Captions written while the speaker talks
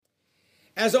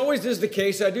As always is the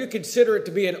case, I do consider it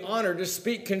to be an honor to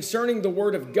speak concerning the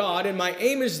Word of God, and my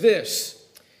aim is this.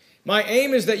 My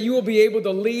aim is that you will be able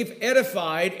to leave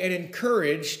edified and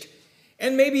encouraged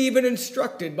and maybe even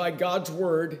instructed by God's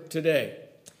Word today.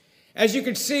 As you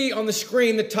can see on the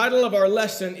screen, the title of our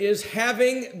lesson is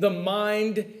Having the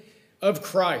Mind of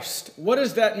Christ. What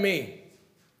does that mean?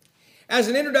 As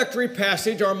an introductory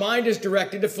passage, our mind is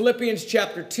directed to Philippians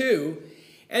chapter 2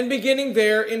 and beginning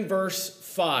there in verse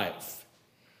 5.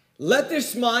 Let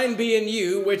this mind be in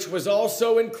you, which was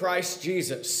also in Christ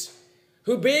Jesus,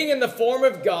 who being in the form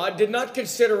of God did not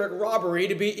consider it robbery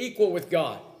to be equal with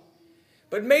God,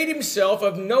 but made himself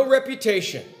of no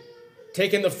reputation,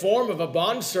 taking the form of a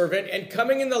bondservant and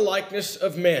coming in the likeness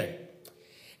of men.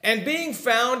 And being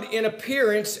found in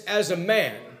appearance as a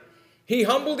man, he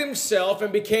humbled himself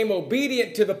and became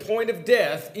obedient to the point of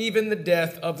death, even the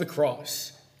death of the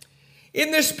cross. In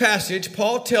this passage,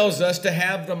 Paul tells us to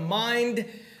have the mind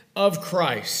of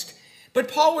Christ.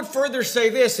 But Paul would further say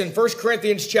this in 1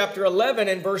 Corinthians chapter 11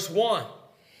 and verse 1.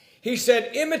 He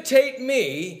said, imitate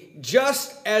me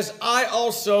just as I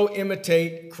also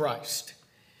imitate Christ.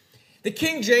 The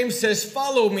King James says,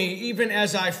 follow me even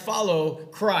as I follow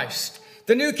Christ.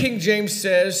 The New King James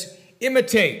says,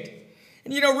 imitate.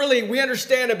 And really, we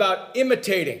understand about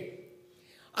imitating.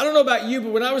 I don't know about you,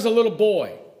 but when I was a little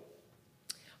boy,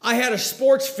 I had a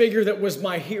sports figure that was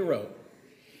my hero.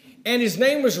 And his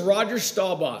name was Roger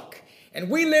Staubach. And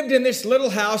we lived in this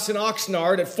little house in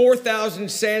Oxnard at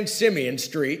 4000 San Simeon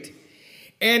Street.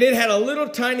 And it had a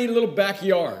tiny little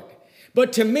backyard.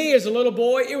 But to me as a little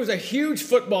boy, it was a huge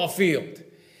football field.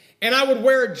 And I would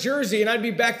wear a jersey and I'd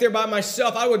be back there by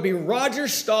myself. I would be Roger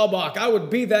Staubach. I would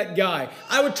be that guy.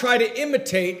 I would try to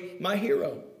imitate my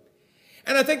hero.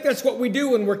 And I think that's what we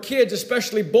do when we're kids,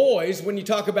 especially boys, when you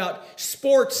talk about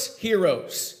sports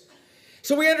heroes.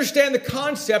 So we understand the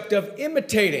concept of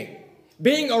imitating,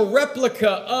 being a replica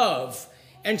of,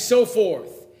 and so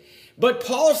forth. But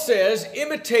Paul says,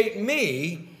 imitate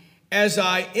me as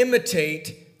I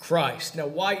imitate Christ. Now,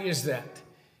 why is that?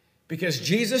 Because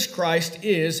Jesus Christ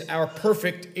is our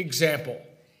perfect example.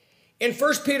 In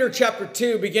 1 Peter chapter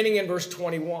 2, beginning in verse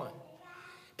 21,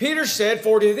 Peter said,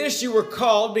 for to this you were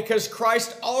called, because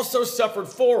Christ also suffered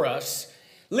for us,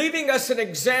 leaving us an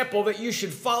example that you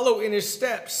should follow in his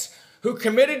steps, who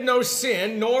committed no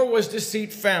sin, nor was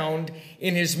deceit found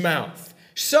in his mouth.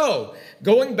 So,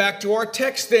 going back to our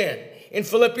text then, in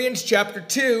Philippians chapter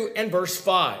 2 and verse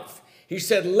 5, he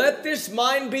said, let this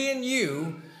mind be in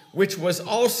you, which was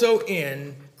also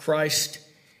in Christ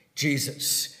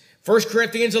Jesus. 1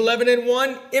 Corinthians 11 and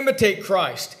 1, imitate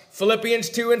Christ. Philippians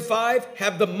 2 and 5,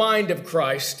 have the mind of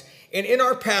Christ. And in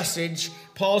our passage,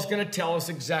 Paul's going to tell us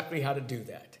exactly how to do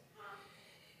that.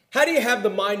 How do you have the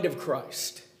mind of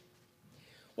Christ?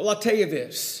 Well, I'll tell you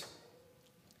this.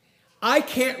 I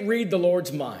can't read the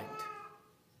Lord's mind.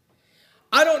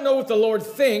 I don't know what the Lord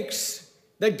thinks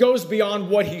that goes beyond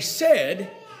what he said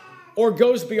or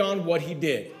goes beyond what he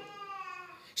did.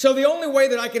 So the only way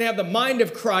that I can have the mind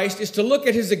of Christ is to look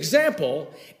at his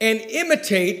example and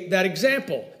imitate that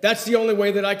example. That's the only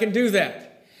way that I can do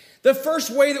that. The first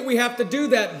way that we have to do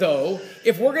that, though,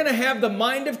 if we're going to have the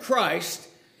mind of Christ,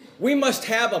 we must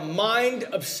have a mind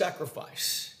of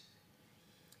sacrifice.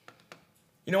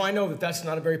 I know that that's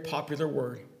not a very popular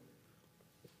word.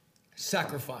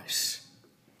 Sacrifice.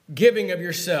 Giving of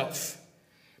yourself.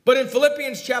 But in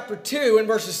Philippians chapter 2 and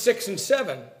verses 6 and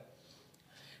 7,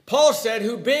 Paul said,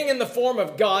 who being in the form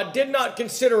of God did not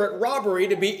consider it robbery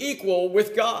to be equal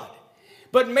with God,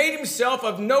 but made himself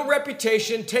of no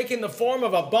reputation, taking the form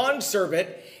of a bondservant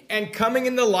and coming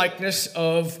in the likeness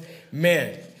of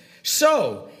men.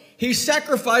 So he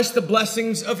sacrificed the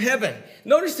blessings of heaven.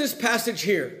 Notice this passage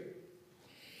here.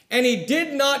 And he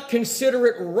did not consider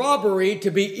it robbery to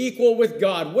be equal with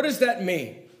God. What does that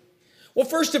mean? Well,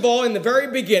 first of all, in the very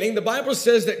beginning, the Bible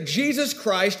says that Jesus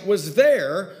Christ was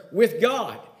there with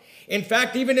God. In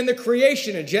fact, even in the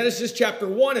creation, in Genesis chapter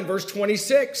 1 and verse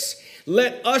 26,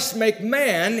 let us make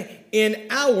man in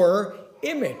our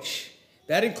image.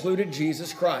 That included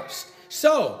Jesus Christ.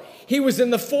 So, he was in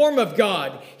the form of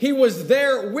God. He was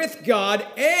there with God,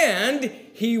 and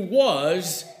he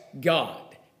was God,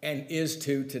 and is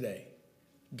to today.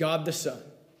 God the Son.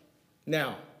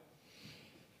 Now,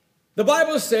 the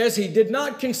Bible says he did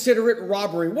not consider it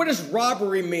robbery. What does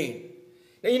robbery mean?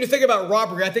 Now, you think about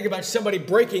robbery, I think about somebody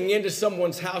breaking into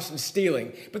someone's house and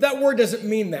stealing. But that word doesn't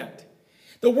mean that.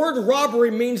 The word robbery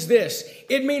means this.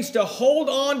 It means to hold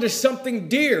on to something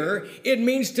dear. It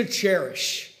means to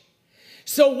cherish.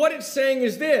 So what it's saying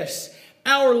is this.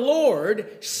 Our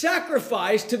Lord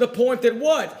sacrificed to the point that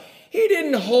what? He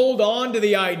didn't hold on to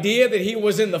the idea that he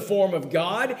was in the form of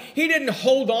God. He didn't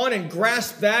hold on and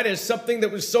grasp that as something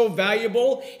that was so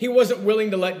valuable he wasn't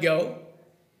willing to let go.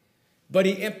 But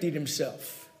he emptied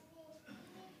himself.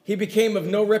 He became of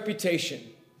no reputation.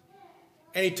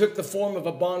 And he took the form of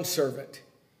a bondservant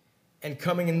and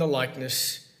coming in the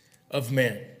likeness of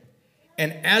men.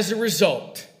 And as a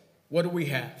result, what do we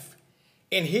have?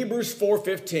 In Hebrews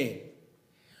 4:15,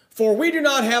 for we do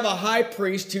not have a high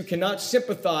priest who cannot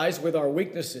sympathize with our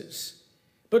weaknesses,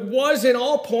 but was in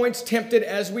all points tempted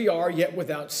as we are, yet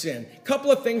without sin. A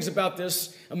couple of things about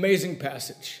this amazing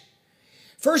passage.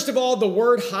 First of all, the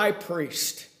word high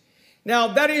priest. Now,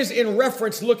 that is in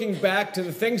reference, looking back to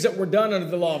the things that were done under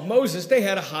the law of Moses. They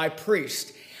had a high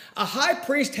priest. A high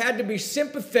priest had to be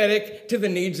sympathetic to the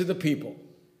needs of the people.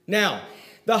 Now,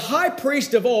 the high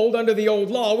priest of old under the old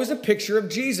law was a picture of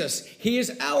Jesus. He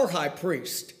is our high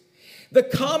priest. The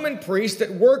common priest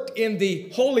that worked in the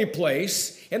holy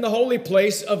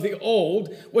place of the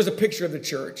old, was a picture of the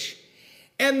church.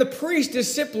 And the priest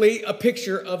is simply a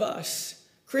picture of us,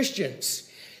 Christians.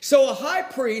 So a high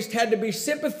priest had to be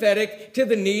sympathetic to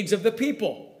the needs of the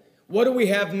people. What do we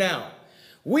have now?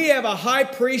 We have a high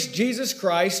priest, Jesus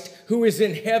Christ, who is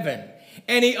in heaven,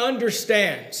 and he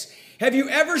understands. Have you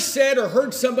ever said or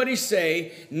heard somebody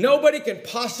say, nobody can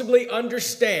possibly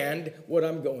understand what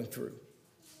I'm going through?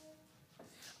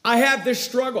 I have this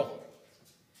struggle,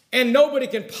 and nobody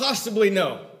can possibly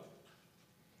know.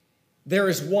 There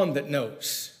is one that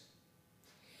knows.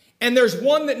 And there's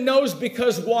one that knows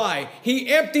because why? He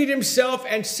emptied himself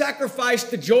and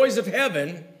sacrificed the joys of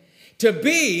heaven to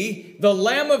be the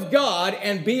Lamb of God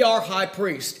and be our high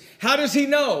priest. How does he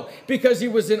know? Because he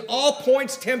was in all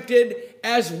points tempted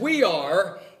as we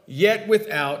are, yet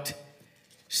without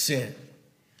sin.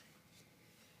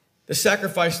 The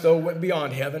sacrifice, though, went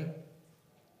beyond heaven.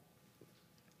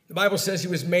 The Bible says he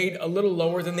was made a little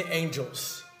lower than the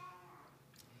angels.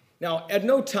 Now, at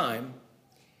no time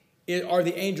are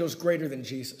the angels greater than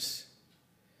Jesus.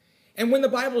 And when the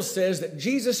Bible says that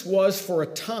Jesus was for a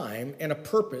time and a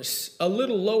purpose a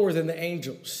little lower than the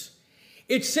angels,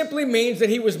 it simply means that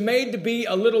he was made to be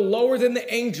a little lower than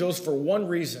the angels for one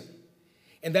reason,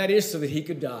 and that is so that he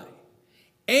could die.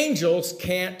 Angels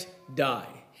can't die.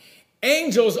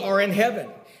 Angels are in heaven.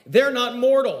 They're not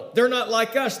mortal. They're not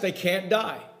like us. They can't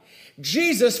die.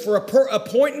 Jesus, for a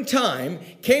point in time,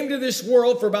 came to this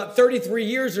world for about 33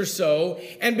 years or so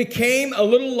and became a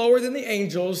little lower than the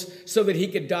angels so that he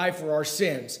could die for our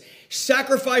sins.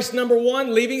 Sacrifice number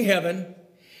one, leaving heaven.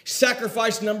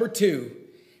 Sacrifice number two,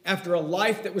 after a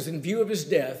life that was in view of his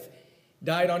death,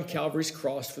 died on Calvary's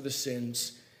cross for the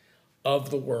sins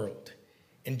of the world.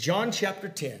 In John chapter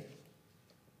 10,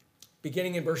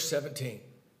 beginning in verse 17,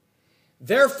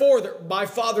 therefore my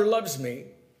Father loves me,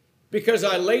 because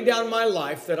I lay down my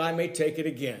life that I may take it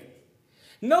again.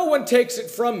 No one takes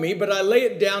it from me, but I lay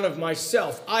it down of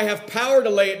myself. I have power to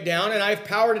lay it down, and I have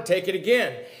power to take it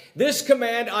again. This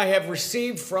command I have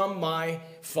received from my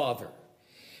Father.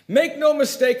 Make no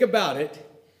mistake about it,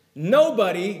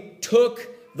 nobody took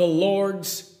the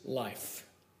Lord's life.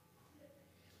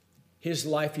 His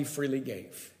life he freely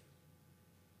gave.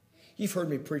 You've heard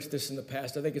me preach this in the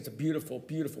past. I think it's a beautiful,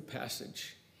 beautiful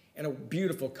passage and a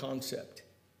beautiful concept.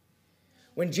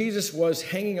 When Jesus was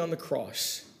hanging on the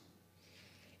cross,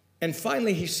 and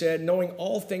finally he said, knowing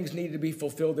all things needed to be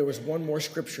fulfilled, there was one more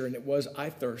scripture, and it was, I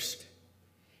thirst.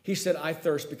 He said, I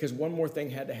thirst, because one more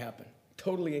thing had to happen,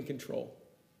 totally in control.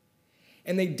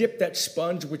 And they dipped that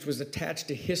sponge, which was attached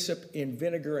to hyssop, in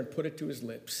vinegar and put it to his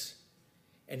lips,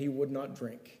 and he would not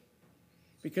drink.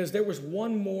 Because there was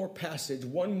one more passage,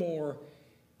 one more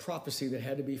prophecy that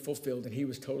had to be fulfilled, and he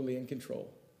was totally in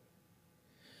control.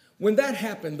 When that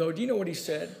happened, though, do you know what he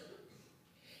said?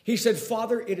 He said,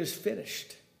 Father, it is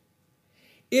finished.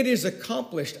 It is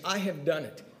accomplished. I have done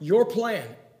it. Your plan,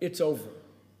 it's over.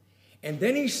 And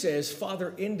then he says,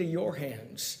 Father, into your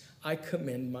hands I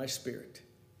commend my spirit.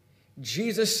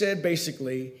 Jesus said,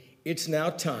 basically, it's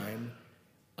now time,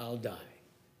 I'll die.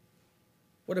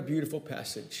 What a beautiful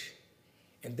passage.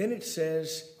 And then it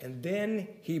says, and then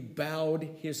he bowed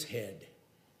his head.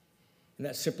 And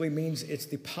that simply means it's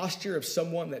the posture of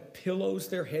someone that pillows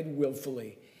their head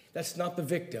willfully. That's not the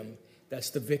victim, that's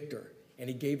the victor. And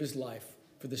he gave his life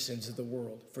for the sins of the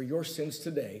world, for your sins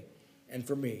today and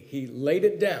for me. He laid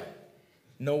it down.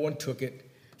 No one took it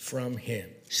from him.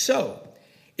 So,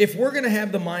 if we're going to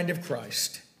have the mind of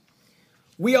Christ,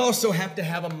 we also have to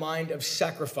have a mind of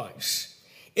sacrifice.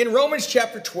 In Romans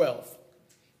chapter 12,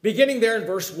 beginning there in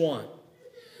verse 1,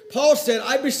 Paul said,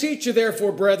 I beseech you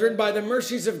therefore, brethren, by the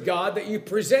mercies of God, that you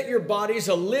present your bodies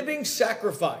a living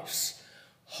sacrifice,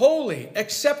 holy,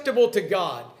 acceptable to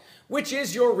God, which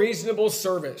is your reasonable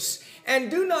service.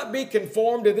 And do not be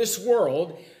conformed to this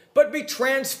world, but be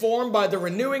transformed by the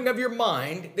renewing of your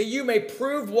mind, that you may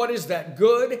prove what is that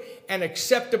good and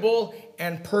acceptable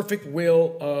and perfect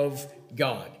will of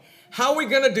God. How are we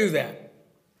going to do that?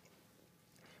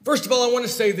 First of all, I want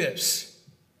to say this.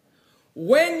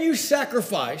 When you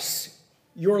sacrifice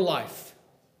your life,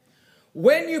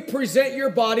 when you present your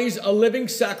bodies a living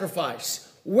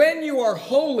sacrifice, when you are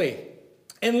holy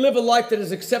and live a life that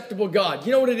is acceptable to God,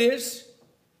 you know what it is?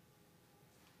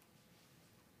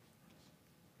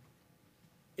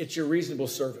 It's your reasonable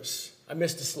service. I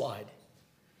missed a slide.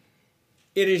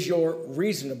 It is your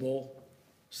reasonable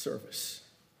service.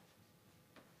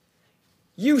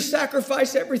 You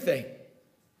sacrifice everything.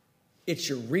 It's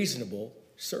your reasonable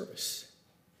service.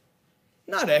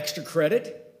 Not extra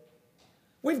credit.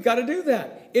 We've got to do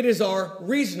that. It is our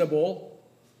reasonable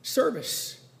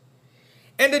service.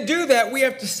 And to do that, we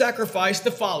have to sacrifice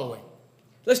the following.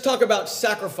 Let's talk about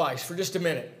sacrifice for just a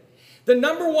minute. The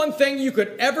number one thing you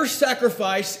could ever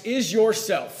sacrifice is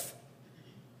yourself.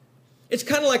 It's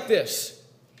kind of like this.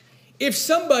 If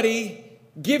somebody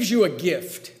gives you a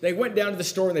gift, they went down to the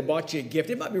store and they bought you a gift,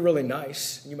 it might be really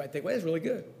nice. And you might think, well, that's really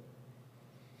good.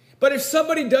 But if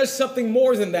somebody does something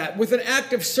more than that, with an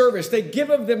act of service, they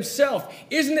give of themselves,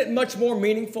 isn't it much more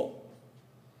meaningful?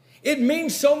 It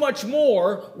means so much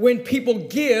more when people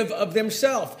give of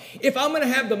themselves. If I'm going to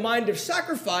have the mind of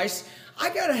sacrifice,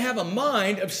 I got to have a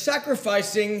mind of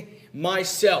sacrificing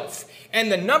myself.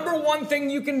 And the number one thing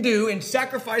you can do in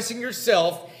sacrificing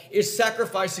yourself is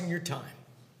sacrificing your time.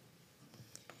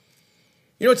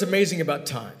 You know what's amazing about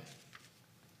time?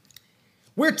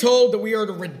 We're told that we are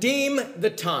to redeem the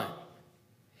time.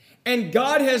 And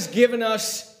God has given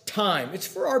us time. It's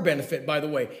for our benefit, by the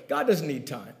way. God doesn't need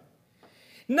time.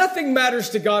 Nothing matters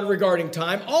to God regarding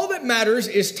time. All that matters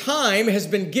is time has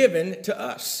been given to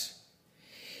us.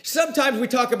 Sometimes we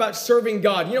talk about serving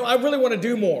God. You know, I really want to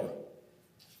do more.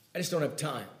 I just don't have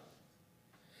time.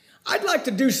 I'd like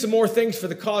to do some more things for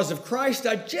the cause of Christ.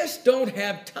 I just don't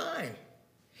have time.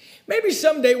 Maybe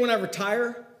someday when I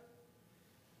retire,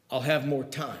 I'll have more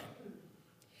time.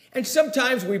 And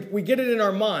sometimes we get it in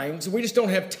our minds, and we just don't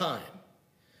have time.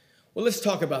 Well, let's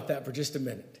talk about that for just a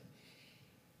minute.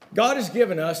 God has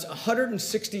given us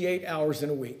 168 hours in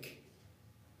a week.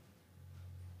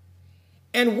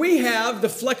 And we have the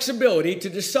flexibility to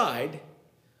decide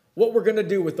what we're going to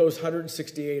do with those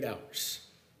 168 hours.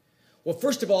 Well,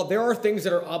 first of all, there are things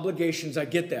that are obligations. I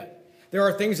get that. There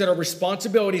are things that are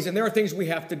responsibilities, and there are things we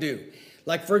have to do.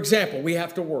 Like, for example, we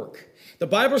have to work. The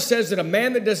Bible says that a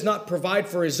man that does not provide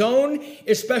for his own,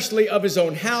 especially of his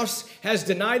own house, has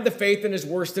denied the faith and is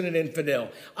worse than an infidel.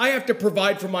 I have to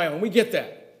provide for my own. We get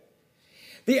that.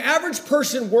 The average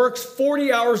person works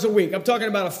 40 hours a week. I'm talking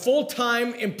about a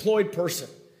full-time employed person.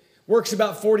 Works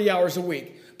about 40 hours a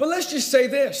week. But let's just say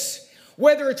this.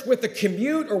 Whether it's with a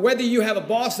commute or whether you have a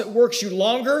boss that works you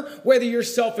longer, whether you're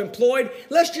self-employed,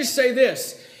 let's just say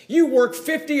this. You work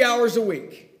 50 hours a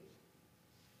week.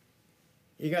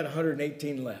 You got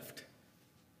 118 left.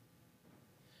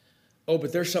 Oh,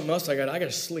 but there's something else I got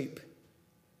to sleep.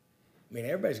 I mean,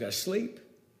 everybody's got to sleep.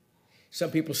 Some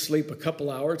people sleep a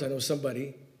couple hours. I know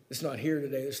somebody that's not here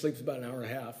today that sleeps about an hour and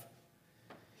a half.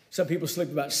 Some people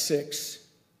sleep about 6.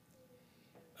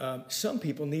 Some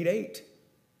people need 8.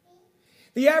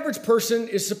 The average person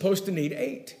is supposed to need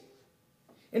 8.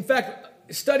 In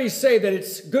fact, studies say that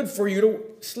it's good for you to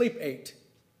sleep 8.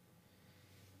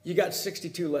 You got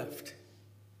 62 left.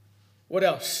 What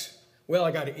else? Well,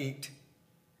 I got to eat.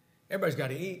 Everybody's got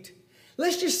to eat.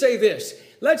 Let's just say this.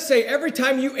 Let's say every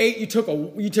time you ate, you took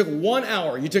 1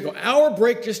 hour. You took an hour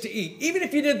break just to eat. Even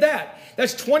if you did that,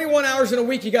 that's 21 hours in a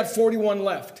week. You got 41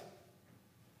 left.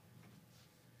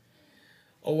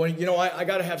 Oh, well, you know, I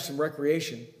got to have some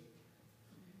recreation.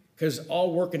 Because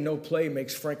all work and no play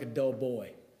makes Frank a dull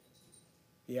boy.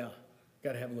 Yeah,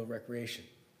 got to have a little recreation.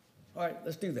 All right,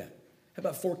 let's do that. How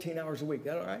about 14 hours a week?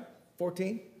 That all right?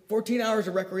 14? 14 hours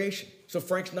of recreation. So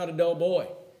Frank's not a dull boy.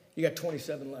 You got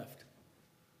 27 left.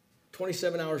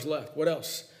 27 hours left. What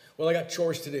else? Well, I got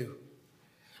chores to do.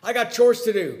 I got chores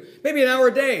to do. Maybe an hour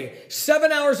a day.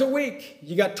 7 hours a week.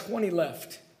 You got 20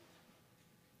 left.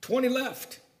 20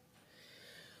 left.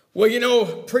 Well, you know,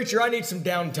 preacher, I need some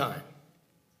downtime.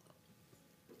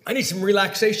 I need some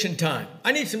relaxation time.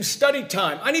 I need some study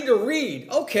time. I need to read.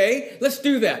 Okay, let's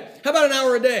do that. How about an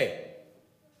hour a day?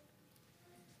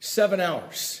 7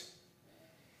 hours.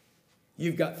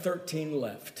 You've got 13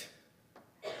 left.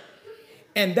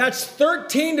 And that's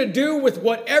 13 to do with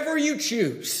whatever you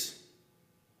choose.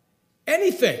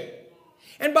 Anything.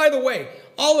 And by the way,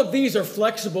 all of these are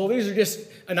flexible. These are just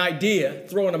an idea,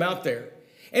 throwing them out there.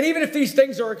 And even if these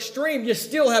things are extreme, you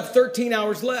still have 13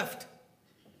 hours left.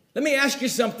 Let me ask you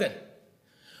something.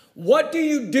 What do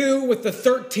you do with the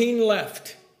 13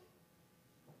 left?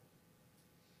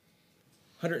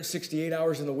 168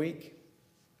 hours in the week.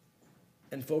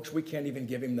 And folks, we can't even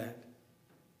give him that.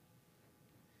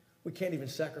 We can't even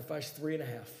sacrifice 3.5.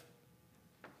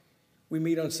 We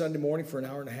meet on Sunday morning for an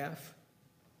hour and a half.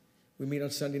 We meet on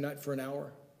Sunday night for an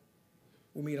hour.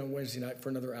 We meet on Wednesday night for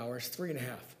another hour. It's 3.5.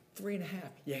 3.5.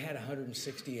 You had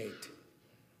 168.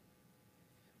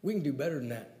 We can do better than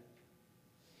that.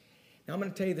 Now, I'm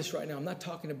going to tell you this right now. I'm not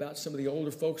talking about some of the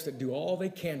older folks that do all they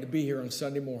can to be here on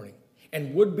Sunday morning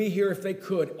and would be here if they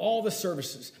could, all the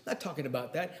services. I'm not talking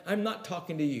about that. I'm not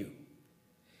talking to you.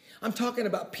 I'm talking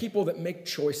about people that make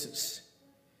choices.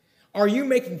 Are you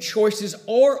making choices,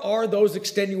 or are those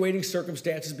extenuating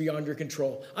circumstances beyond your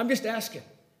control? I'm just asking.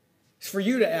 It's for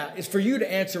you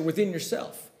to answer within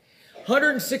yourself.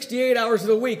 168 hours of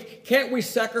the week. Can't we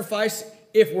sacrifice,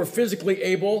 if we're physically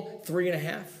able,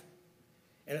 3.5?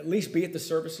 And at least be at the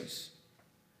services?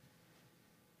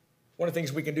 One of the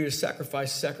things we can do is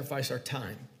sacrifice our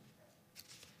time.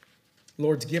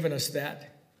 Lord's given us that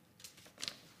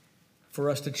for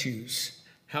us to choose.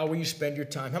 How will you spend your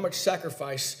time? How much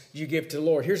sacrifice do you give to the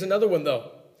Lord? Here's another one,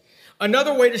 though.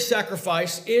 Another way to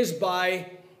sacrifice is by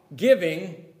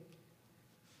giving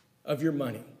of your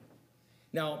money.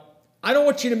 Now, I don't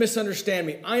want you to misunderstand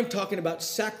me. I'm talking about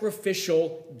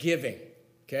sacrificial giving,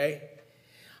 okay?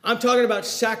 I'm talking about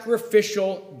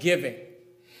sacrificial giving.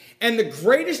 And the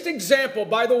greatest example,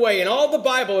 by the way, in all the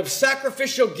Bible of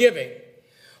sacrificial giving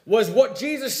was what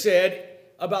Jesus said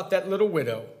about that little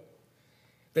widow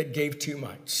that gave 2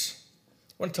 mites.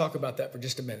 I want to talk about that for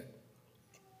just a minute.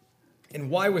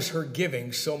 And why was her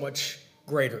giving so much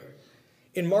greater?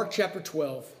 In Mark chapter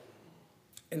 12,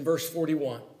 in verse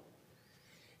 41,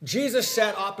 Jesus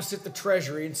sat opposite the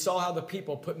treasury and saw how the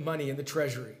people put money in the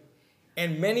treasury.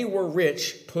 And many were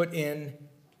rich, put in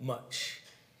much.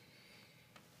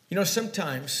 You know,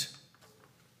 sometimes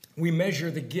we measure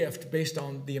the gift based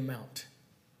on the amount.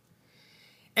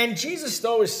 And Jesus,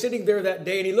 though, is sitting there that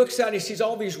day, and he looks out and he sees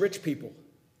all these rich people.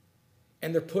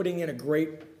 And they're putting in a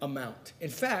great amount. In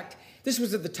fact, this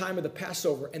was at the time of the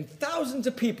Passover, and thousands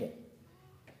of people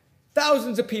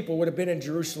would have been in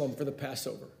Jerusalem for the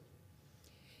Passover.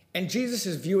 And Jesus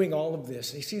is viewing all of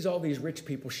this, and he sees all these rich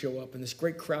people show up, and this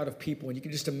great crowd of people, and you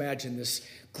can just imagine this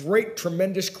great,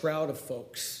 tremendous crowd of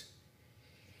folks.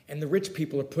 And the rich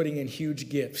people are putting in huge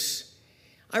gifts.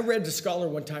 I read the scholar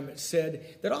one time that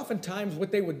said that oftentimes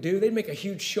what they would do, they'd make a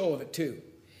huge show of it too.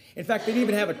 In fact, they'd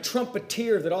even have a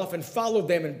trumpeter that often followed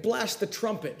them and blast the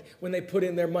trumpet when they put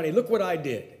in their money. Look what I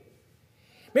did.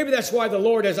 Maybe that's why the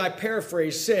Lord, as I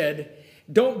paraphrase, said,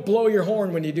 don't blow your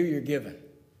horn when you do your giving.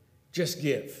 Just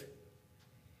give.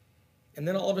 And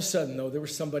then all of a sudden, though, there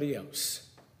was somebody else.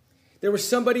 There was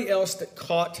somebody else that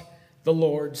caught the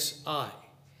Lord's eye.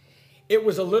 It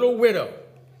was a little widow,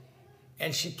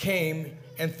 and she came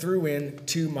and threw in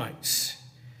 2 mites.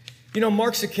 You know,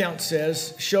 Mark's account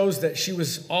shows that she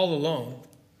was all alone.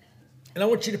 And I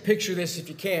want you to picture this if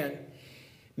you can.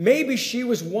 Maybe she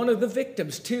was one of the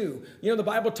victims too. You know, the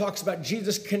Bible talks about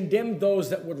Jesus condemned those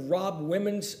that would rob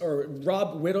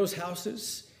widows'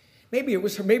 houses. Maybe it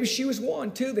was her. Maybe she was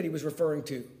one too that he was referring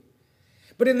to.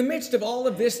 But in the midst of all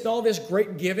of this and all this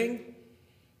great giving,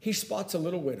 he spots a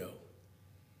little widow.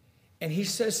 And he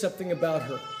says something about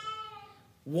her.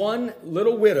 One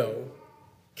little widow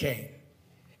came,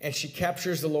 and she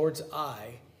captures the Lord's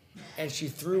eye, and she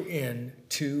threw in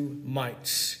 2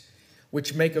 mites,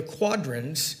 which make a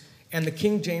quadrans, and the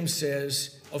King James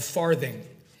says a farthing.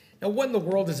 Now, what in the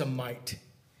world is a mite?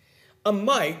 A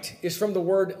mite is from the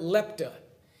word lepta,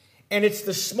 and it's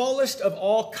the smallest of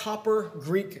all copper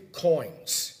Greek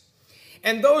coins.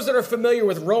 And those that are familiar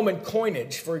with Roman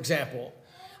coinage, for example,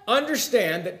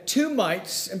 understand that 2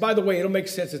 mites, and by the way, it'll make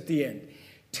sense at the end.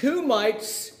 2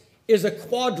 mites is a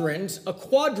quadrans. A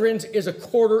quadrans is a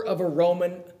quarter of a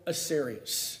Roman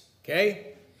assarius.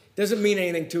 Okay? Doesn't mean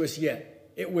anything to us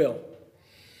yet. It will.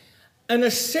 An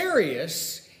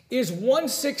assarius is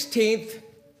 1/16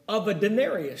 of a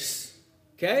denarius.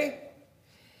 Okay?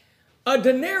 A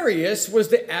denarius was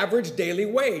the average daily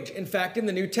wage. In fact, in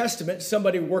the New Testament,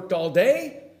 somebody worked all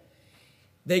day,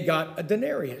 they got a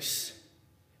denarius.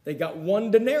 They got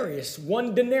 1 denarius,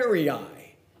 1 denarii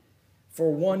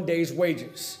for 1 day's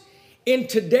wages. In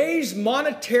today's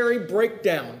monetary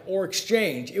breakdown or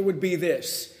exchange, it would be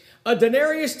this. A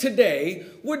denarius today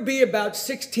would be about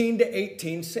 16 to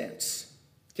 18 cents.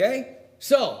 Okay?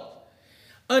 So,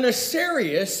 an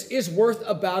assarius is worth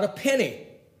about a penny.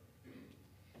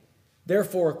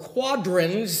 Therefore, a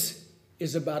quadrans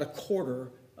is about a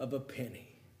quarter of a penny.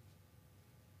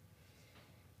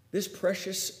 This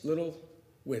precious little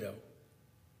widow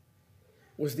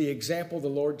was the example the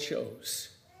Lord chose.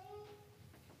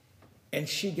 And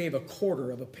she gave a quarter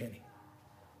of a penny.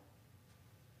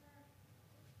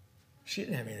 She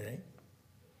didn't have anything.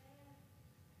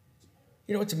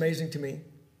 You know what's amazing to me?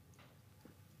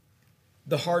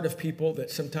 The heart of people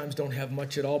that sometimes don't have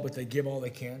much at all, but they give all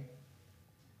they can.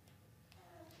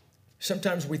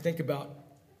 Sometimes we think about,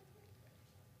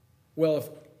 well,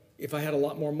 if I had a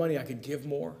lot more money, I could give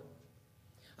more.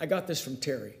 I got this from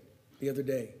Terry the other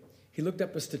day. He looked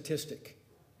up a statistic.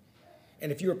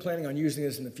 And if you were planning on using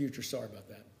this in the future, sorry about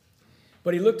that.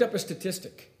 But he looked up a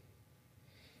statistic.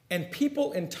 And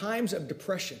people in times of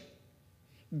depression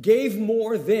gave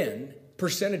more then,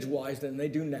 percentage-wise, than they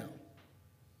do now.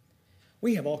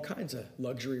 We have all kinds of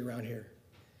luxury around here.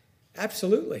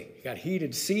 Absolutely. You got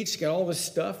heated seats, you got all this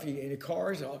stuff in your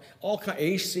cars, all kind of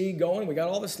AC going. We got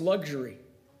all this luxury.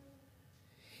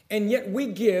 And yet we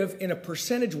give in a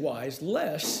percentage-wise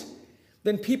less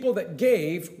than people that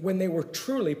gave when they were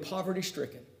truly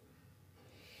poverty-stricken.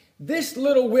 This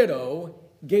little widow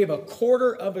gave a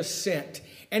quarter of a cent,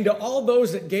 and to all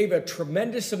those that gave a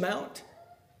tremendous amount,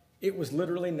 it was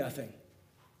literally nothing.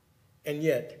 And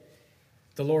yet,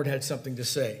 the Lord had something to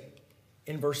say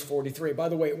in verse 43. By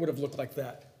the way, it would have looked like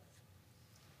that.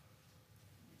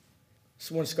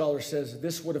 So one scholar says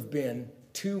this would have been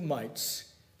 2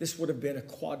 mites. This would have been a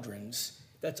quadrans.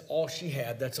 That's all she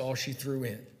had. That's all she threw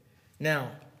in.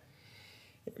 Now,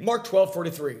 Mark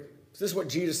 12:43. This is what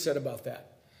Jesus said about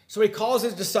that. So he calls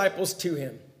his disciples to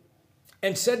him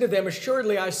and said to them,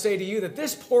 assuredly I say to you that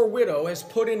this poor widow has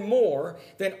put in more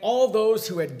than all those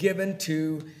who had given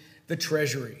to the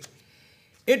treasury.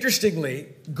 Interestingly,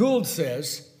 Gould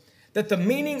says that the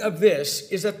meaning of this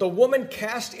is that the woman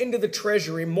cast into the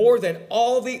treasury more than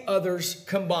all the others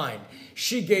combined.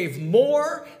 She gave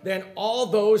more than all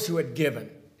those who had given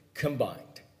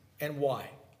combined. And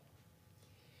why?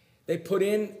 They put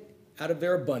in out of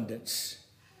their abundance,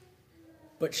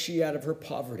 but she out of her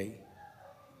poverty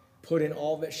put in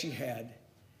all that she had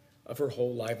of her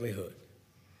whole livelihood.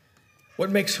 What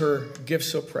makes her gift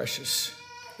so precious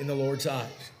in the Lord's eyes?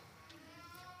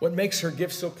 What makes her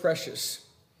gift so precious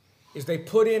is they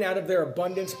put in out of their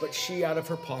abundance, but she out of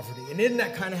her poverty. And isn't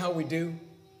that kind of how we do?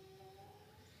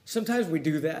 Sometimes we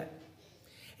do that.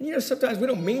 And you know, sometimes we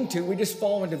don't mean to. We just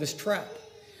fall into this trap.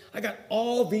 I got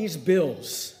all these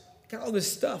bills. I got all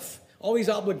this stuff. All these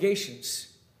obligations.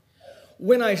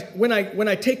 When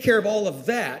I take care of all of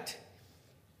that,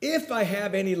 if I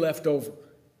have any left over,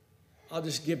 I'll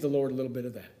just give the Lord a little bit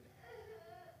of that.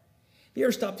 Have you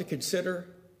ever stopped to consider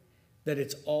that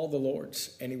it's all the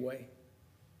Lord's anyway?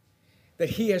 That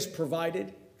he has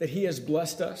provided, that he has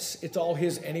blessed us. It's all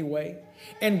his anyway.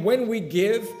 And when we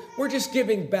give, we're just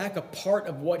giving back a part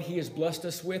of what he has blessed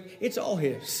us with. It's all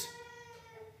his.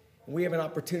 And we have an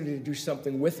opportunity to do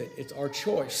something with it. It's our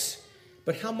choice.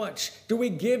 But how much? Do we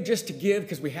give just to give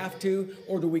because we have to?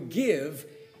 Or do we give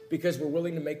because we're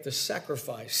willing to make the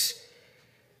sacrifice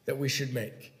that we should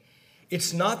make?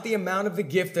 It's not the amount of the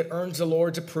gift that earns the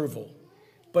Lord's approval,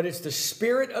 but it's the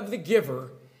spirit of the giver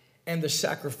and the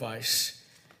sacrifice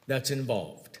that's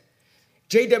involved.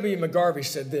 J.W. McGarvey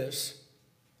said this.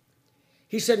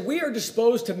 He said, we are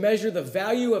disposed to measure the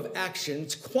value of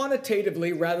actions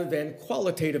quantitatively rather than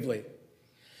qualitatively.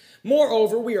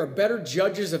 Moreover, we are better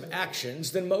judges of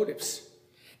actions than motives,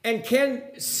 and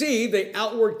can see the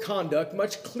outward conduct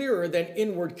much clearer than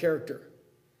inward character.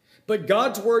 But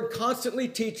God's word constantly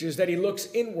teaches that he looks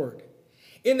inward.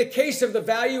 In the case of the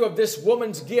value of this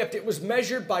woman's gift, it was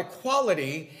measured by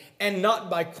quality and not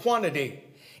by quantity.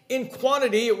 In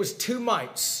quantity, it was 2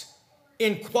 mites.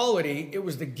 In quality, it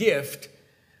was the gift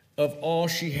of all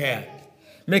she had.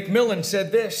 Macmillan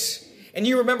said this, and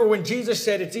you remember when Jesus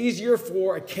said it's easier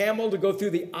for a camel to go through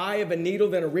the eye of a needle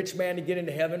than a rich man to get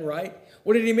into heaven, right?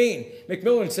 What did he mean?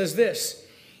 Macmillan says this,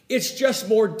 it's just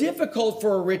more difficult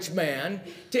for a rich man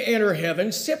to enter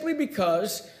heaven simply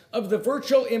because of the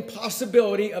virtual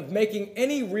impossibility of making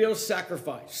any real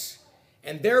sacrifice,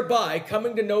 and thereby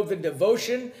coming to know the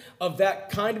devotion of that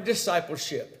kind of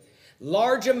discipleship.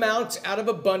 Large amounts out of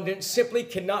abundance simply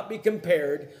cannot be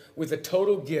compared with the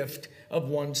total gift of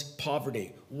one's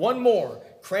poverty. One more,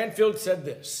 Cranfield said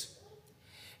this,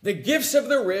 the gifts of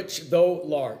the rich, though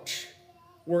large,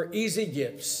 were easy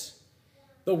gifts.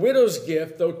 The widow's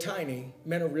gift, though tiny,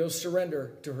 meant a real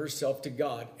surrender to herself to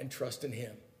God and trust in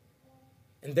him.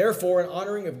 And therefore, an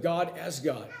honoring of God, as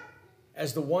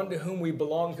the one to whom we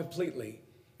belong completely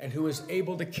and who is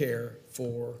able to care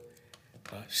for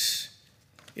us.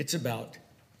 It's about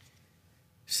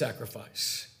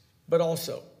sacrifice. But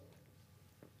also,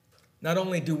 Not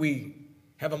only do we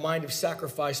have a mind of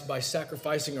sacrifice by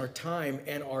sacrificing our time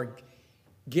and our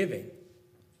giving,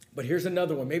 but here's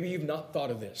another one. Maybe you've not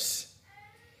thought of this.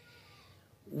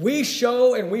 We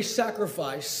show and we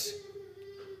sacrifice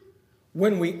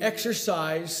when we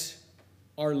exercise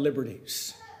our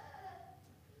liberties.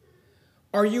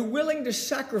 Are you willing to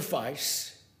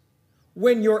sacrifice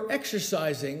when you're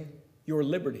exercising your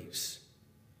liberties?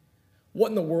 What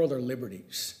in the world are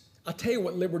liberties? I'll tell you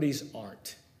what liberties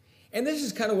aren't. And this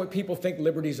is kind of what people think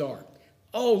liberties are.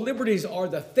 Oh, liberties are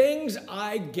the things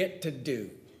I get to do.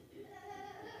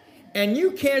 And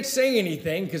you can't say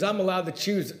anything because I'm allowed to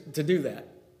choose to do that.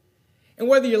 And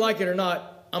whether you like it or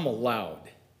not, I'm allowed.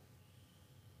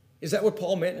 Is that what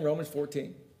Paul meant in Romans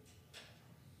 14?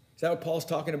 Is that what Paul's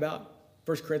talking about?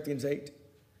 1 Corinthians 8? Is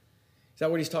that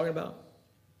what he's talking about?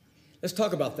 Let's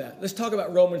talk about that. Let's talk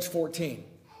about Romans 14.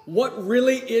 What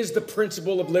really is the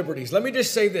principle of liberties? Let me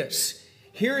just say this.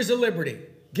 Here is a liberty.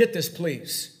 Get this,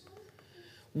 please.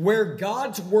 Where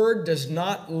God's word does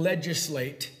not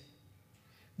legislate,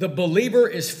 the believer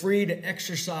is free to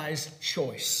exercise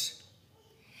choice.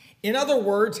 In other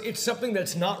words, it's something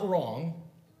that's not wrong.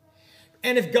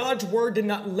 And if God's word did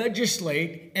not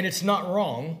legislate and it's not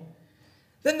wrong,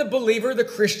 then the believer, the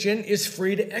Christian, is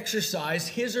free to exercise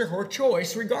his or her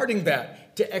choice regarding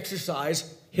that, to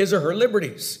exercise his or her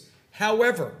liberties.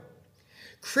 However,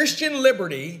 Christian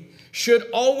liberty should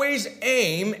always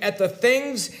aim at the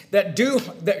things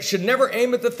that should never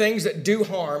aim at the things that do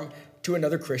harm to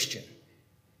another Christian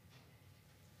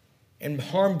and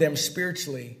harm them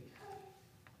spiritually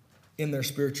in their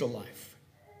spiritual life.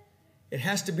 It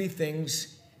has to be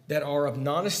things that are of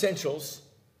non-essentials,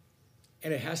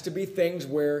 and it has to be things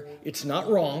where it's not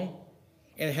wrong,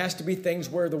 and it has to be things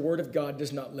where the Word of God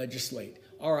does not legislate.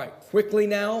 All right, quickly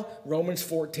now, Romans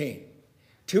 14.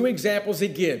 2 examples he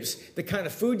gives: the kind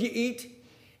of food you eat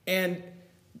and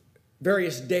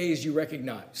various days you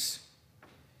recognize.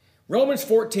 Romans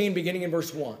 14, beginning in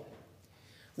verse 1.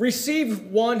 Receive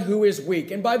one who is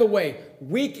weak. And by the way,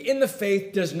 weak in the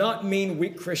faith does not mean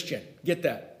weak Christian. Get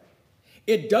that.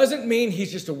 It doesn't mean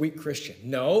he's just a weak Christian.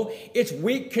 No, it's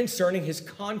weak concerning his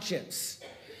conscience.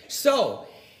 So,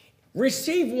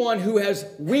 receive one who has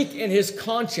weak in his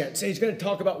conscience. And he's going to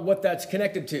talk about what that's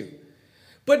connected to.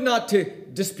 But not to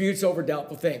disputes over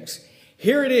doubtful things.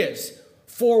 Here it is.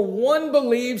 For one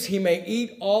believes he may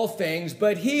eat all things,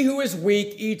 but he who is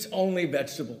weak eats only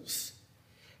vegetables.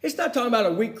 It's not talking about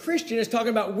a weak Christian. It's talking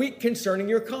about weak concerning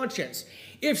your conscience.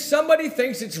 If somebody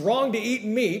thinks it's wrong to eat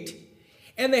meat,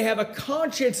 and they have a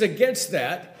conscience against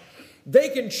that, they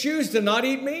can choose to not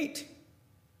eat meat.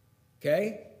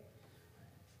 Okay?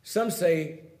 Some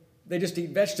say they just eat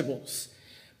vegetables.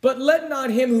 But let not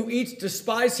him who eats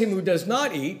despise him who does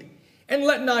not eat, and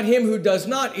let not him who does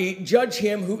not eat judge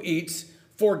him who eats,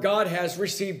 for God has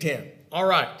received him. All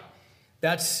right,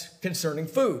 that's concerning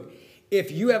food.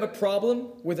 If you have a problem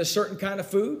with a certain kind of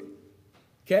food,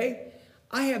 okay,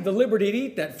 I have the liberty to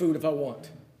eat that food if I want.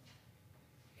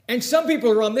 And some people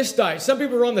are on this diet. Some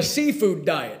people are on the seafood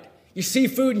diet. You see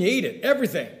food and you eat it,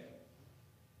 everything,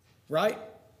 right?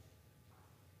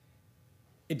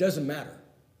 It doesn't matter.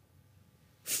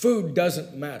 Food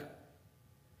doesn't matter.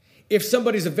 If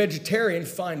somebody's a vegetarian,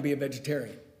 fine, be a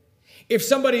vegetarian. If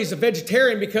somebody's a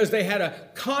vegetarian because they had a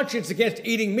conscience against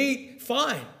eating meat,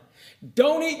 fine.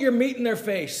 Don't eat your meat in their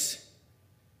face.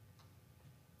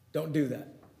 Don't do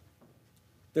that.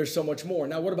 There's so much more.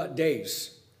 Now, what about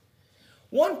days?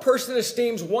 One person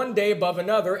esteems one day above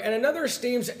another, and another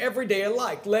esteems every day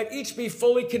alike. Let each be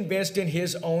fully convinced in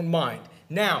his own mind.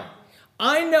 Now,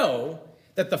 I know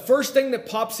that the first thing that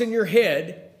pops in your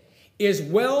head is,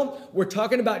 well, we're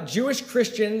talking about Jewish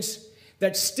Christians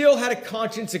that still had a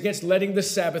conscience against letting the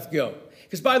Sabbath go.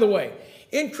 Because, by the way,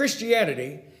 in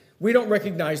Christianity, we don't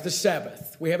recognize the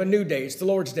Sabbath. We have a new day. It's the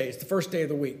Lord's Day. It's the first day of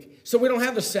the week. So we don't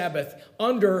have the Sabbath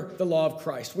under the law of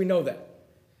Christ. We know that.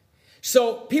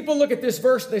 So people look at this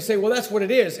verse and they say, well, that's what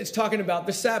it is. It's talking about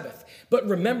the Sabbath. But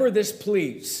remember this,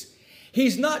 please.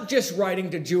 He's not just writing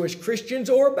to Jewish Christians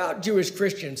or about Jewish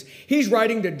Christians. He's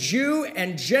writing to Jew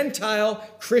and Gentile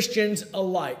Christians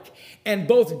alike. And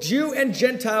both Jew and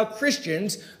Gentile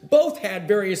Christians both had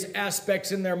various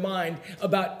aspects in their mind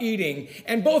about eating,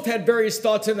 and both had various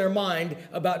thoughts in their mind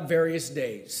about various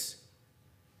days.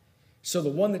 So the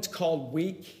one that's called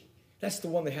weak, that's the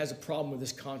one that has a problem with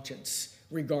his conscience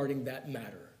regarding that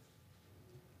matter.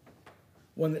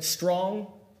 One that's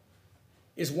strong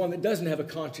is one that doesn't have a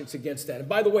conscience against that. And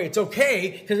by the way, it's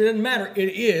okay because it doesn't matter. It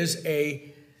is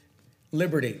a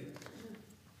liberty.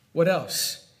 What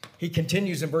else? He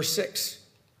continues in verse 6.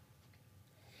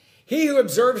 He who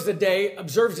observes the day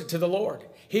observes it to the Lord.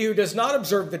 He who does not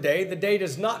observe the day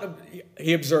does not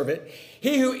he observe it.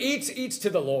 He who eats, eats to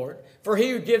the Lord. For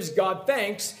he who gives God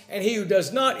thanks, and he who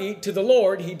does not eat to the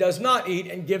Lord, he does not eat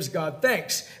and gives God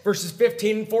thanks. Verses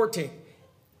 14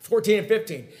 and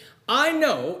 15. I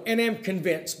know and am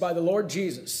convinced by the Lord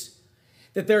Jesus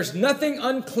that there's nothing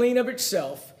unclean of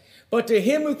itself, but to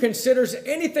him who considers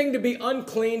anything to be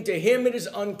unclean, to him it is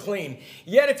unclean.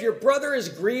 Yet if your brother is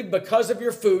grieved because of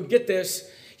your food, get this,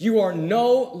 you are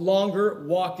no longer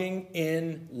walking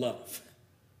in love.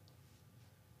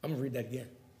 I'm going to read that again.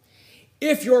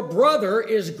 If your brother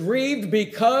is grieved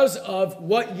because of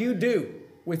what you do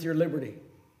with your liberty,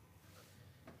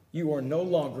 you are no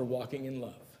longer walking in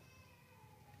love.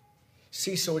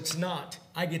 See, so it's not,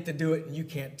 I get to do it and you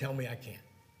can't tell me I can't.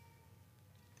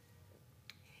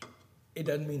 It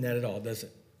doesn't mean that at all, does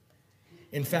it?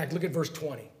 In fact, look at verse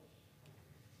 20.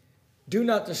 Do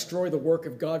not destroy the work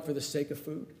of God for the sake of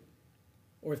food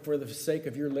or for the sake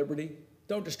of your liberty.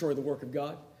 Don't destroy the work of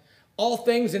God. All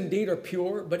things indeed are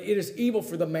pure, but it is evil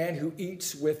for the man who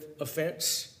eats with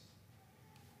offense.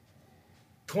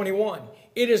 21.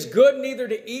 It is good neither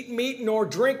to eat meat nor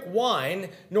drink wine,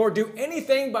 nor do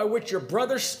anything by which your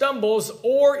brother stumbles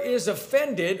or is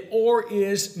offended or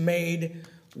is made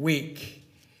weak.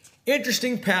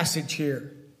 Interesting passage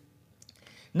here.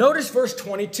 Notice verse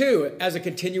 22 as a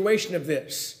continuation of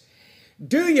this.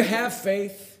 Do you have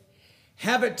faith?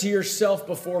 Have it to yourself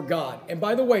before God. And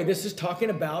by the way, this is talking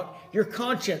about your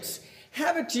conscience.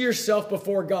 Have it to yourself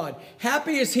before God.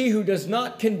 Happy is he who does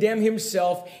not condemn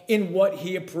himself in what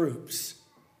he approves.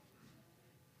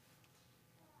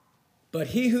 But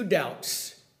he who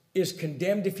doubts is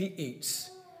condemned if he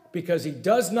eats, because he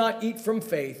does not eat from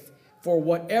faith, for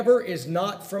whatever is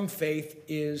not from faith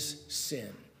is sin.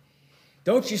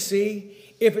 Don't you see?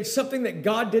 If it's something that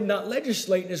God did not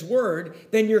legislate in his word,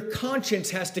 then your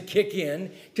conscience has to kick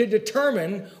in to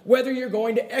determine whether you're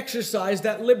going to exercise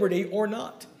that liberty or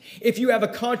not. If you have a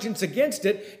conscience against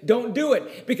it, don't do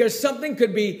it, because something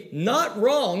could be not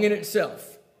wrong in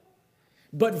itself,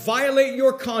 but violate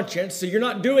your conscience, so you're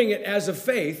not doing it as of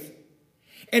faith,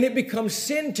 and it becomes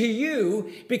sin to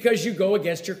you because you go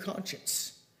against your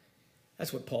conscience.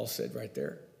 That's what Paul said right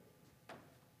there.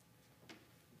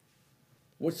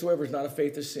 Whatsoever is not of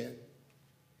faith is sin.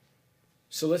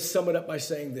 So let's sum it up by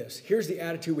saying this. Here's the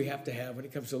attitude we have to have when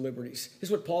it comes to liberties. This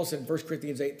is what Paul said in 1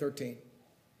 Corinthians 8:13.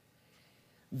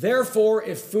 Therefore,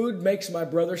 if food makes my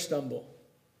brother stumble,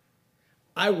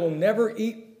 I will never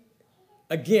eat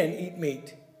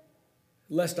meat,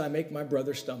 lest I make my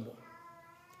brother stumble.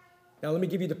 Now, let me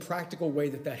give you the practical way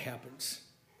that happens.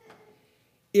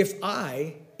 If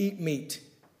I eat meat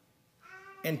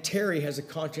and Terry has a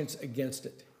conscience against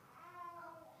it,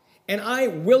 and I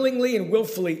willingly and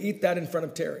willfully eat that in front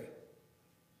of Terry,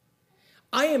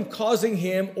 I am causing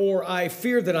him, or I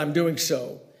fear that I'm doing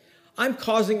so, I'm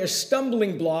causing a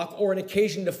stumbling block or an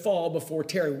occasion to fall before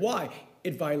Terry. Why?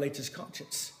 It violates his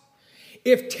conscience.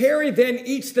 If Terry then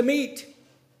eats the meat,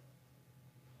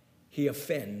 he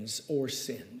offends or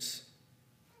sins.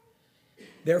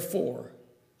 Therefore,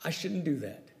 I shouldn't do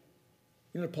that.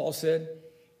 You know what Paul said?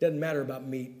 It doesn't matter about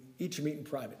meat. Eat your meat in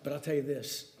private. But I'll tell you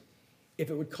this. If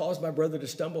it would cause my brother to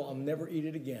stumble, I'll never eat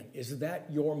it again. Is that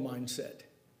your mindset?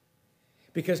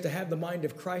 Because to have the mind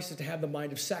of Christ is to have the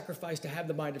mind of sacrifice. To have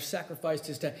the mind of sacrifice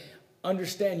is to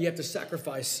understand you have to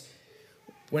sacrifice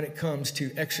when it comes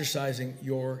to exercising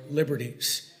your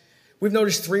liberties. We've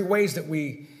noticed 3 ways that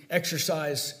we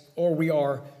exercise or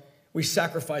we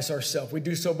sacrifice ourselves. We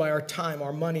do so by our time,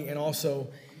 our money, and also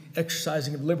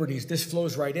exercising of liberties. This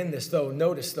flows right in this, though.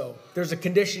 Notice, though, there's a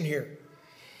condition here.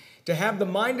 To have the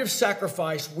mind of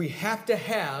sacrifice, we have to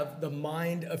have the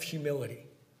mind of humility.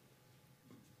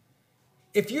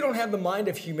 If you don't have the mind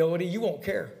of humility, you won't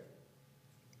care.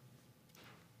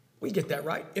 We get that,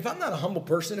 right? If I'm not a humble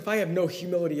person, if I have no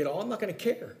humility at all, I'm not going to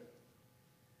care.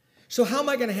 So how am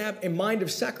I going to have a mind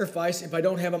of sacrifice if I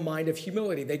don't have a mind of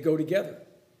humility? They go together.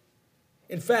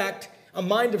 In fact, a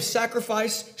mind of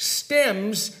sacrifice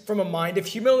stems from a mind of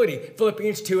humility.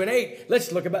 Philippians 2:8.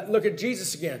 Let's look at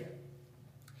Jesus again.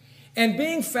 And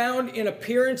being found in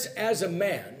appearance as a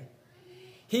man,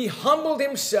 he humbled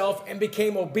himself and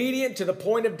became obedient to the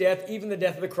point of death, even the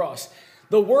death of the cross.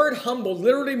 The word humble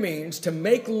literally means to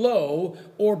make low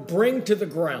or bring to the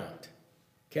ground.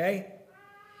 Okay?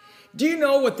 Do you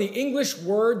know what the English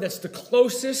word that's the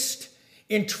closest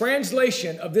in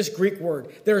translation of this Greek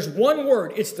word? There's one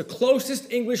word. It's the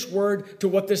closest English word to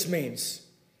what this means.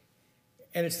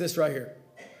 And it's this right here.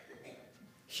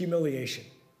 Humiliation.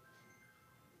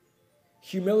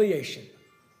 Humiliation.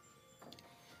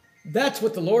 That's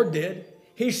what the Lord did.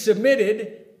 He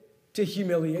submitted to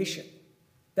humiliation.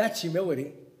 That's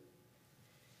humility.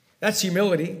 That's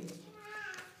humility.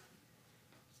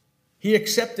 He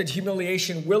accepted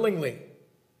humiliation willingly.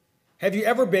 Have you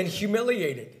ever been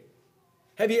humiliated?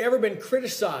 Have you ever been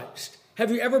criticized?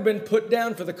 Have you ever been put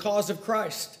down for the cause of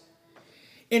Christ?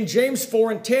 In James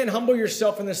 4:10, humble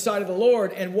yourself in the sight of the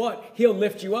Lord, and what? He'll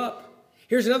lift you up.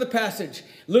 Here's another passage,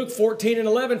 Luke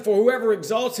 14:11, for whoever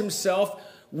exalts himself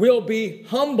will be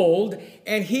humbled,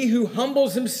 and he who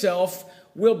humbles himself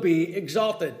will be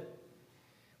exalted.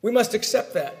 We must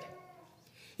accept that.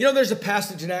 You know, there's a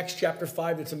passage in Acts chapter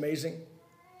 5 that's amazing.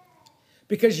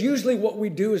 Because usually what we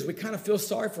do is we kind of feel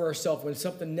sorry for ourselves when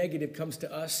something negative comes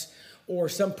to us or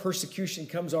some persecution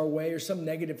comes our way or some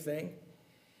negative thing.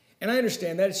 And I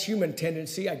understand that. It's human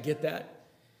tendency. I get that.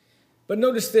 But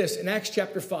notice this in Acts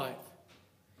chapter 5.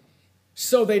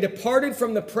 So they departed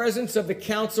from the presence of the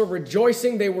council,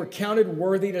 rejoicing they were counted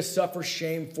worthy to suffer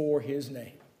shame for his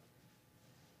name.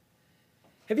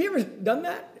 Have you ever done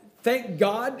that? Thank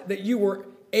God that you were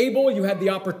able, you had the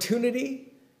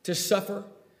opportunity to suffer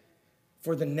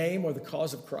for the name or the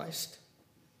cause of Christ.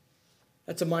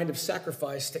 That's a mind of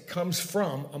sacrifice that comes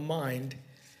from a mind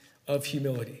of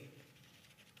humility.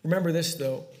 Remember this,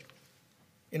 though.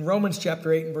 In Romans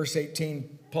chapter 8 and verse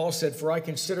 18, Paul said, for I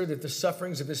consider that the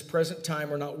sufferings of this present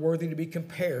time are not worthy to be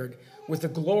compared with the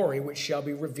glory which shall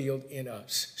be revealed in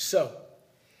us. So,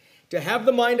 to have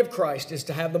the mind of Christ is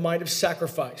to have the mind of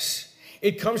sacrifice.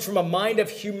 It comes from a mind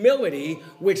of humility,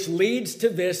 which leads to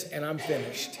this, and I'm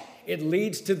finished. It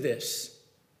leads to this.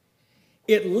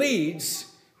 It leads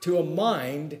to a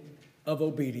mind of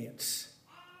obedience.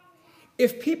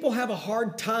 If people have a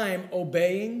hard time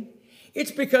obeying,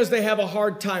 it's because they have a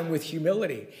hard time with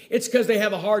humility. It's because they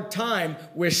have a hard time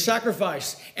with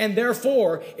sacrifice. And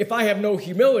therefore, if I have no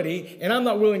humility and I'm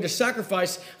not willing to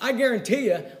sacrifice, I guarantee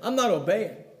you, I'm not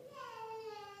obeying.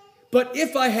 But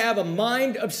if I have a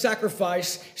mind of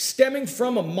sacrifice stemming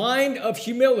from a mind of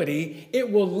humility,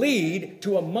 it will lead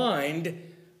to a mind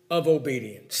of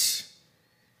obedience.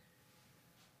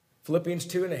 Philippians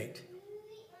 2:8.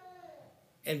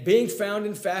 And being found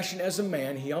in fashion as a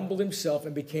man, he humbled himself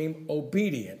and became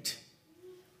obedient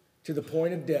to the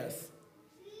point of death,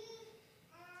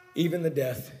 even the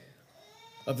death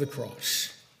of the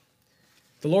cross.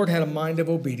 The Lord had a mind of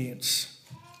obedience.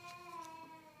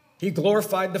 He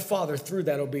glorified the Father through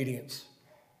that obedience.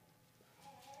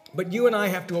 But you and I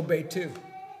have to obey too.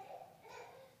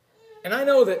 And I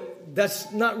know that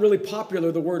that's not really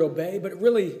popular, the word obey, but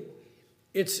really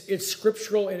it's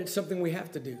scriptural and it's something we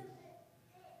have to do.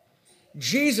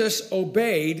 Jesus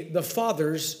obeyed the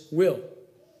Father's will.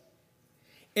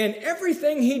 And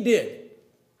everything he did,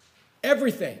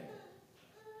 everything,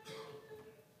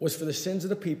 was for the sins of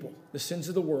the people, the sins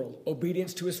of the world,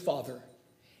 obedience to his Father,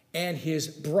 and his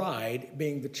bride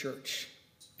being the church.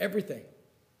 Everything.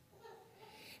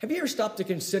 Have you ever stopped to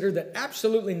consider that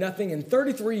absolutely nothing in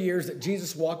 33 years that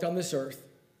Jesus walked on this earth,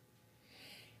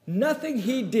 nothing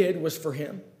he did was for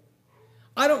him?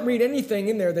 I don't read anything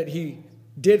in there that he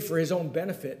did for his own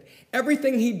benefit.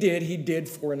 Everything he did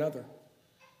for another.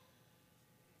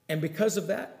 And because of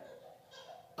that,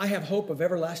 I have hope of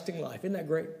everlasting life. Isn't that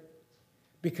great?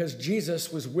 Because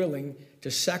Jesus was willing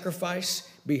to sacrifice,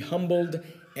 be humbled,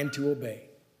 and to obey.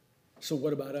 So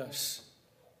what about us?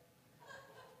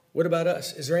 What about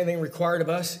us? Is there anything required of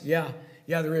us? Yeah,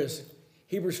 there is.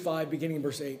 Hebrews 5, beginning in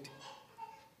verse 8.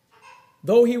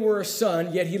 Though he were a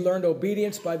son, yet he learned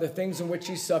obedience by the things in which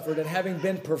he suffered, and having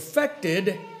been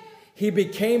perfected, he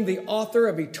became the author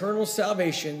of eternal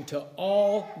salvation to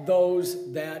all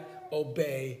those that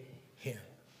obey him.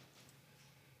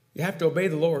 You have to obey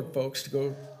the Lord, folks,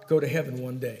 to go to heaven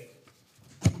one day.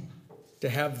 To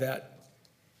have that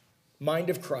mind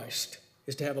of Christ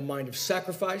is to have a mind of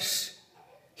sacrifice,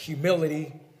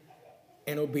 humility,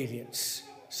 and obedience.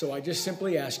 So I just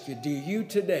simply ask you, do you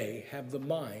today have the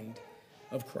mind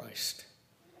of Christ?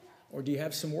 Or do you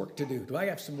have some work to do? Do I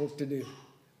have some work to do?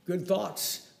 Good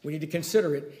thoughts. We need to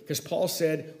consider it because Paul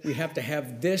said we have to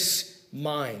have this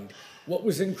mind. What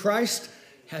was in Christ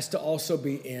has to also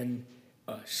be in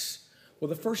us. Well,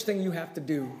 the first thing you have to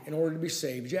do in order to be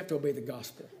saved is you have to obey the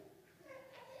gospel.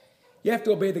 You have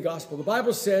to obey the gospel. The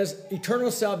Bible says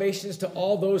eternal salvation is to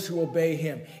all those who obey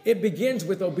him. It begins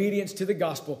with obedience to the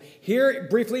gospel. Here,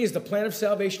 briefly, is the plan of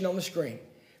salvation on the screen.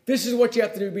 This is what you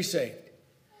have to do to be saved.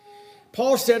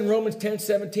 Paul said in Romans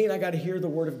 10:17, I got to hear the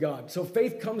word of God. So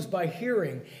faith comes by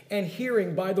hearing, and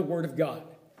hearing by the word of God.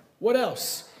 What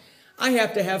else? I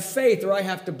have to have faith, or I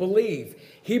have to believe.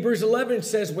 Hebrews 11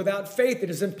 says, without faith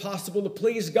it is impossible to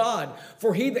please God.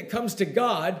 For he that comes to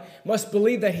God must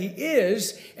believe that he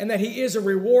is, and that he is a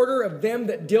rewarder of them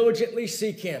that diligently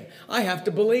seek him. I have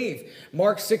to believe.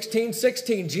 Mark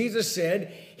 16:16, Jesus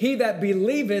said, he that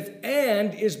believeth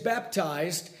and is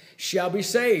baptized shall be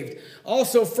saved.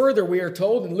 Also further, we are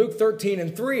told in Luke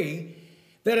 13:3,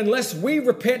 that unless we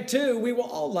repent too, we will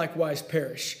all likewise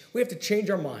perish. We have to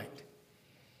change our mind.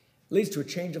 It leads to a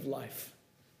change of life.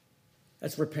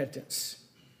 That's repentance.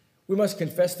 We must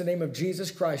confess the name of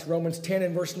Jesus Christ. Romans 10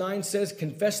 and verse 9 says,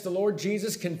 confess the Lord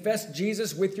Jesus, confess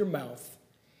Jesus with your mouth.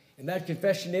 And that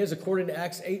confession is, according to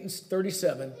Acts 8 and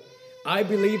 37, I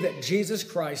believe that Jesus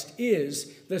Christ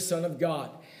is the Son of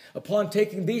God. Upon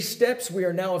taking these steps, we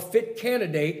are now a fit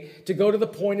candidate to go to the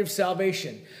point of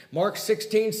salvation. Mark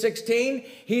 16:16,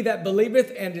 he that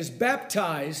believeth and is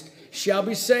baptized shall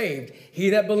be saved. He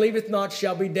that believeth not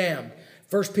shall be damned.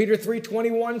 1 Peter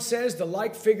 3:21 says, the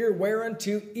like figure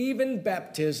whereunto even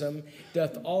baptism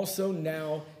doth also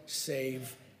now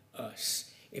save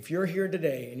us. If you're here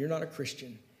today and you're not a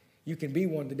Christian, you can be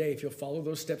one today if you'll follow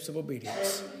those steps of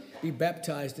obedience. Be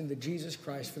baptized into Jesus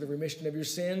Christ for the remission of your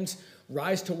sins.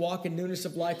 Rise to walk in newness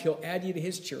of life. He'll add you to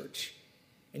his church,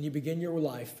 and you begin your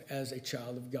life as a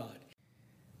child of God.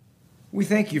 We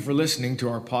thank you for listening to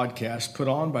our podcast put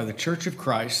on by the Church of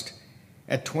Christ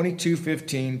at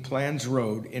 2215 Plans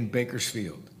Road in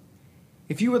Bakersfield.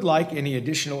 If you would like any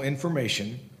additional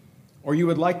information, or you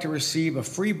would like to receive a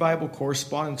free Bible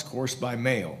correspondence course by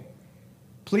mail,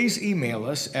 please email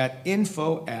us at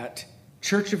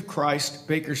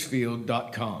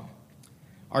info@churchofchristbakersfield.com.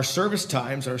 Our service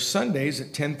times are Sundays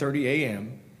at 10:30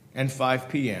 a.m. and 5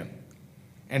 p.m.,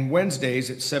 and Wednesdays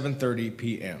at 7:30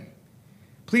 p.m.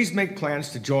 Please make plans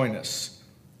to join us.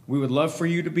 We would love for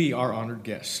you to be our honored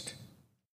guest.